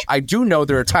Keisha, so I do know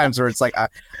there are times where it's like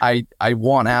I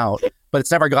want out, but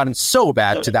it's never gotten so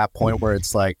bad to that point where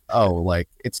it's like,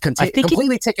 it's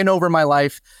completely taken over my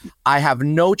life. I have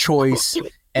no choice.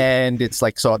 And it's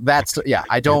like, so that's,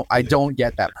 I don't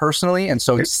get that personally. And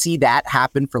so to see that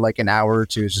happen for like an hour or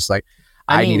two is just like,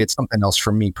 I needed something else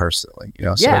from me personally,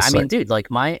 So I mean, dude, like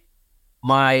my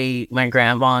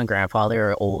grandma and grandfather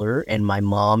are older, and my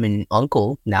mom and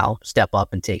uncle now step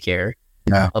up and take care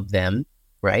of them.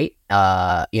 Right.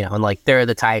 And like, they're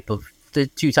the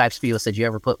two types of people that said, you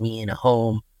ever put me in a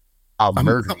home, I'll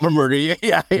murder you. Murder you.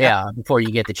 Yeah. Before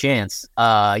you get the chance.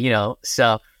 My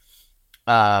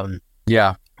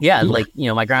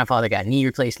grandfather got knee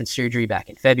replacement surgery back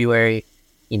in February,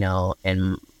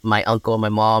 and my uncle and my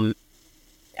mom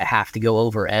have to go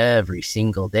over every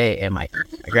single day. And my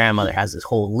grandmother has this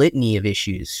whole litany of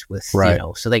issues with,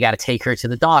 so they got to take her to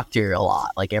the doctor a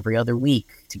lot, like every other week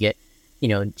to get,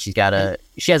 she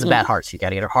has a bad heart. So you got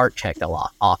to get her heart checked a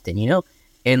lot often,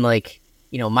 and like,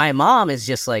 my mom is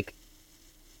just like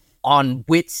on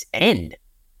wit's end.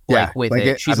 With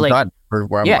it. She's I'm like, done.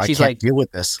 I she's can't like, deal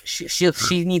with this.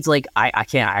 She needs like, I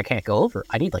can't go over.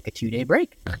 I need like a 2-day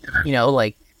break,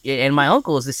 and my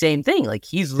uncle is the same thing. Like,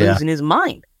 he's losing his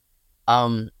mind.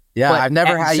 I've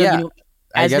never had.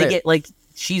 As they get like,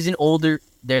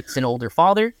 that's an older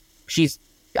father.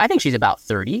 I think she's about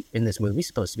 30 in this movie,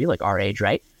 supposed to be like our age,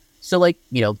 right? So like,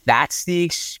 that's the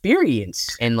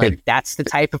experience, and like, that's the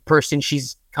type of person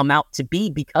she's come out to be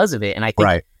because of it. And I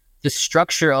think the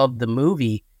structure of the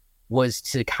movie was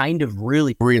to kind of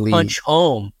really punch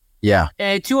home. Yeah.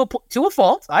 And to a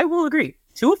fault, I will agree.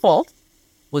 To a fault,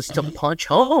 was to punch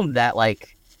home that,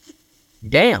 like,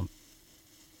 damn,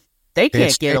 they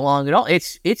can't get along at all.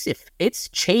 It's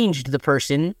changed the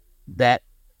person that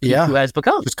Piku has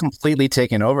become. It's completely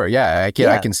taken over. Yeah, I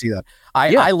can see that.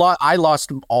 I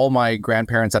lost all my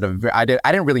grandparents I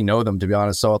didn't really know them, to be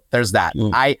honest. So there's that.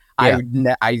 I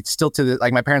still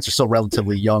like, my parents are still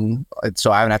relatively young,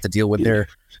 so I haven't had to deal with their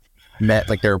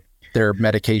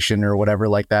medication or whatever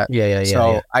like that.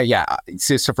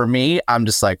 So for me, I'm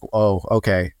just like, oh,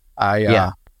 okay.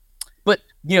 But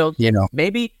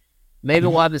maybe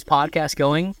we'll have this podcast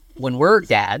going when we're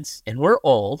dads and we're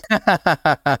old.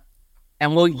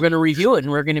 And we're going to review it,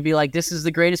 and we're going to be like, this is the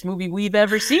greatest movie we've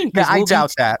ever seen. I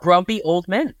doubt that. Grumpy old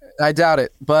men. I doubt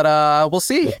it. But we'll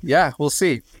see. Yeah, we'll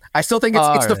see. I still think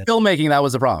it's the filmmaking that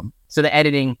was the problem. So the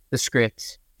editing, the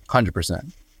script.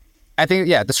 100%. I think,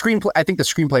 the screenplay. I think the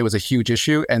screenplay was a huge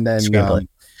issue. And then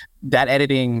that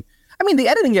editing, I mean, the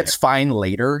editing gets fine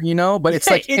later, but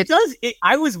it's like... It does.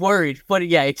 I was worried, but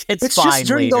it's fine It's just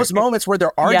during later. Those moments where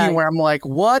they're arguing where I'm like,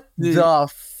 what the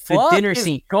fuck dinner is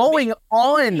scene going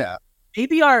on?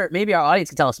 Maybe our audience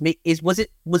can tell us. Was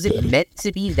it meant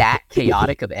to be that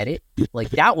chaotic of edit? Like,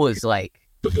 that was like,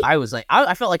 I was like,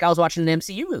 I felt like I was watching an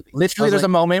MCU movie. Literally, there's a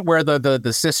moment where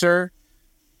the sister,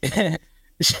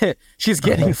 she's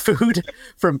getting food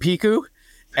from Piku,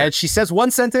 and she says one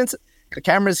sentence. The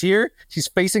camera's here. She's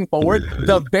facing forward.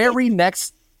 The very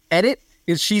next edit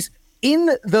is she's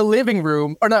in the living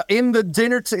room, or no, in the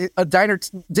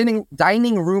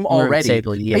dining room already,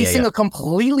 facing a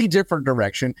completely different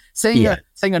direction, saying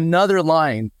another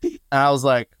line. And I was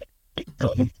like,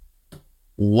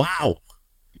 wow,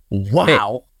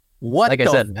 what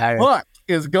the fuck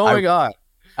is going on?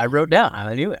 I wrote down.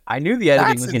 I knew it. I knew the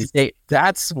editing was going to stay.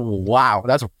 That's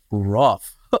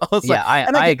rough. I was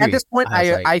I agree. At this point,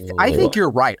 I think you're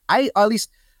right.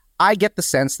 I get the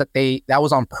sense that that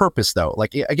was on purpose though.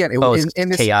 Like again, it was in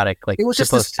this chaotic. Like it was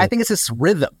just this, I think it's this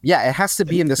rhythm. Yeah, it has to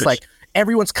be in this like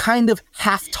everyone's kind of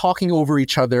half talking over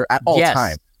each other at all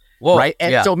time. Whoa, right?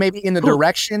 And so maybe in the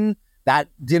direction that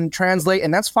didn't translate,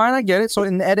 and that's fine. I get it. So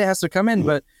in the edit has to come in,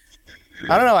 but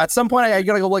I don't know. At some point, I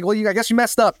gotta go like, well, I guess you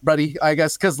messed up, buddy. I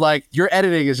guess because like your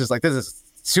editing is just like this is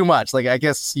too much. Like I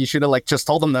guess you should have like just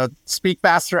told them to speak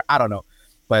faster. I don't know,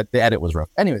 but the edit was rough.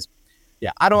 Anyways,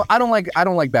 yeah, I don't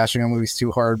like bashing on movies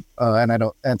too hard, and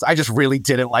I just really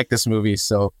didn't like this movie.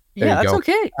 So there you that's go.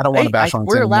 okay. I don't want to bash on.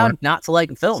 We're allowed not to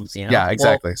like films. You know? Yeah,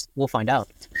 exactly. We'll find out.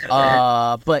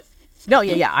 But. No,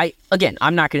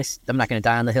 I'm not gonna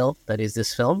die on the hill that is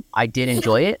this film. I did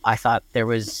enjoy it. I thought there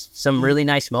was some really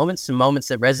nice moments, some moments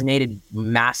that resonated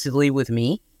massively with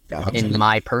me in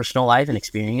my personal life and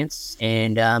experience.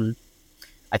 And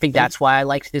I think that's why I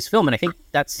liked this film, and I think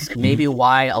that's maybe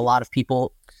why a lot of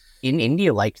people in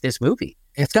India liked this movie.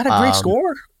 It's got a great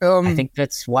score. I think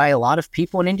that's why a lot of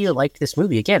people in India liked this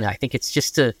movie. Again, I think it's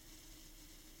just a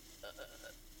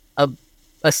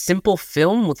simple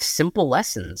film with simple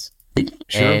lessons.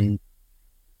 Sure. And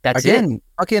that's again,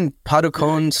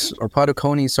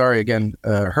 Padukone, sorry, again,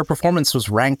 her performance was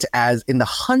ranked as in the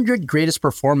 100 greatest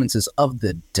performances of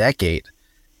the decade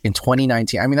in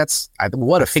 2019. I mean,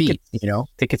 what a feat, you know?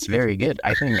 I think it's very good.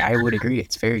 I would agree.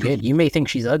 It's very good. You may think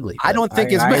she's ugly. I don't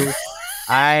think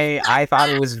I thought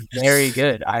it was very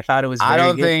good. I thought it was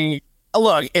very good.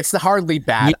 Look, it's hardly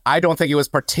bad. I don't think it was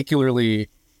particularly,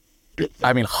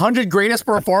 100 greatest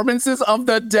performances of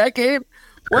the decade?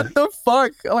 What the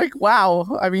fuck? Like, wow.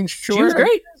 I mean, sure. She was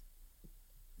great.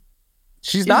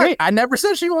 She's not. Great. I never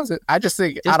said she wasn't. I just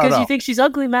think, I don't know. Just because you think she's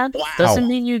ugly, man, doesn't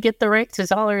mean you get the right to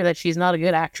tell her that she's not a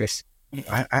good actress.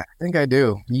 I think I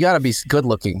do. You got to be good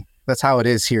looking. That's how it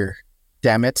is here.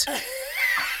 Damn it.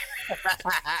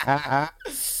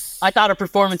 I thought her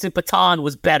performance in Pathan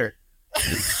was better.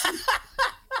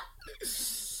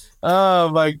 Oh,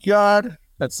 my God.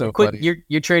 That's so funny.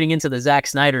 You're trading into the Zack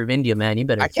Snyder of India, man. You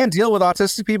better. I can't deal with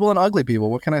autistic people and ugly people.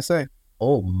 What can I say?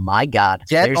 Oh my God!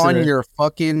 Get on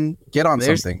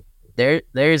something.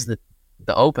 There's the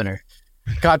opener.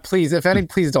 God, please,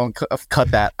 please don't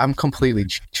cut that. I'm completely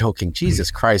joking.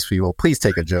 Jesus Christ, people, please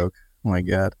take a joke. Oh my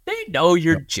God. They know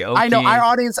you're joking. I know our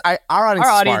audience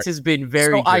has been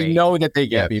very. So great. I know that they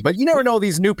get me, but you never know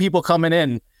these new people coming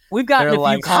in. We've gotten a few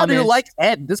like, comments. How do you like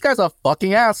Ed? This guy's a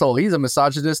fucking asshole. He's a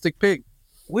misogynistic pig.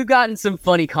 We've gotten some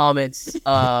funny comments.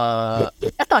 I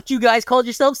thought you guys called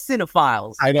yourselves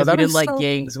cinephiles. I know that we didn't like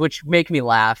gangs, which make me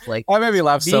laugh. Like, that made me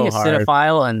laugh so hard. Being a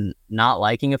cinephile and not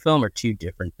liking a film are two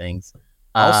different things.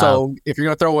 Also, if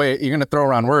you're gonna throw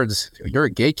around words, you're a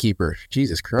gatekeeper.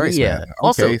 Jesus Christ, man. Okay,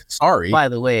 also, sorry. By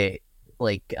the way,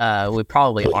 like we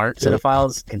probably aren't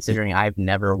cinephiles, considering I've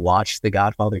never watched The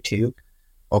Godfather 2.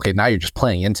 Okay, now you're just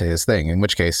playing into his thing. In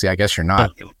which case, I guess you're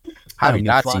not. Have you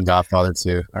not seen Godfather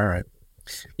 2? All right.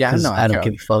 Yeah, no, I don't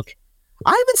give a fuck. I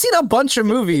haven't seen a bunch of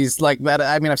movies like that.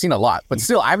 I mean, I've seen a lot, but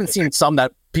still, I haven't seen some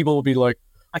that people will be like.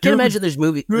 I can imagine there's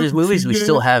movies we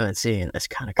still haven't seen. That's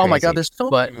kind of crazy. Oh my God, there's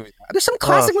some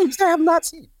classic movies I have not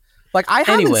seen. Like I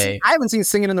haven't seen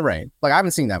Singing in the Rain. Like I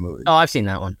haven't seen that movie. Oh, I've seen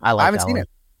that one. I haven't seen it.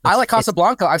 I like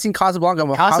Casablanca. I've seen Casablanca.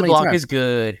 Casablanca is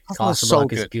good.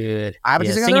 Casablanca is good. I haven't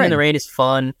seen Singing in the Rain is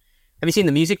fun. Have you seen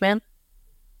The Music Man?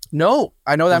 No,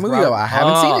 I know that movie though. I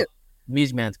haven't seen it.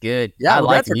 Music Man's good. Yeah, I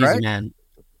like the Music Man.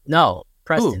 No,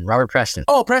 Preston. Robert Preston.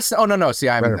 Oh, Preston. Oh no. See,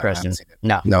 I haven't seen it.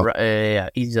 No. Yeah,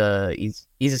 he's a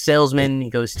salesman. He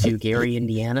goes to Gary,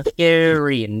 Indiana. Have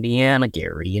you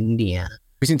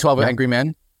seen 12 Angry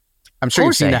Men? I'm sure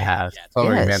you've seen that. Have.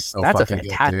 Yes, that's a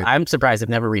fantastic. I'm surprised they've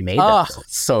never remade that. Oh,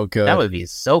 so good. That movie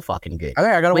is so fucking good. Okay,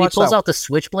 I gotta watch that. When he pulls out the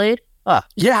switchblade.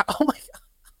 Yeah. Oh my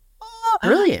God.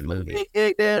 Brilliant movie.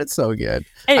 It's so good.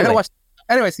 Anyway. I gotta watch.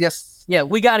 Anyways, yes. Yeah,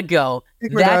 we gotta go.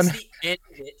 That's the end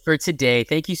of it for today.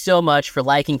 Thank you so much for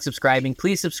liking, subscribing.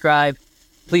 Please subscribe.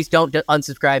 Please don't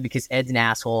unsubscribe because Ed's an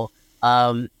asshole.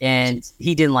 And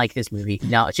he didn't like this movie.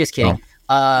 No, just kidding.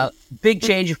 Big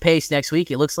change of pace next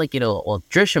week. It looks like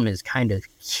Drisham is kind of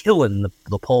killing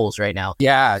the polls right now.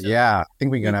 Yeah. I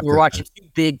think we're watching two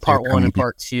big part 1 and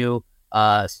part 2.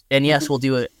 And yes, we'll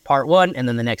do it part 1, and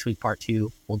then the next week part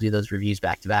 2. We'll do those reviews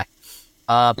back to back.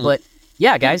 But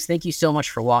yeah, guys, thank you so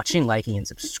much for watching, liking, and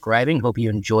subscribing. Hope you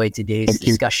enjoyed today's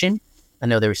discussion. I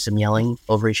know there was some yelling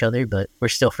over each other, but we're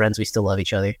still friends. We still love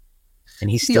each other.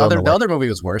 And he's still the other movie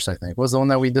was worse, I think. What was the one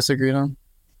that we disagreed on?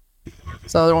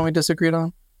 Is the other one we disagreed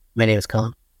on? My Name is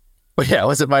Colin. Oh, yeah,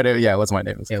 was it my name? Yeah, what's my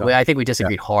name? I think we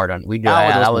disagreed hard on.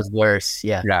 That was worse.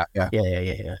 Yeah.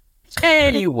 Yeah.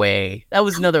 Anyway, that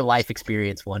was another life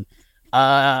experience one.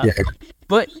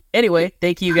 But anyway,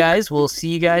 thank you guys. We'll see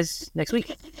you guys next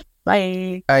week.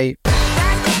 Bye. Bye.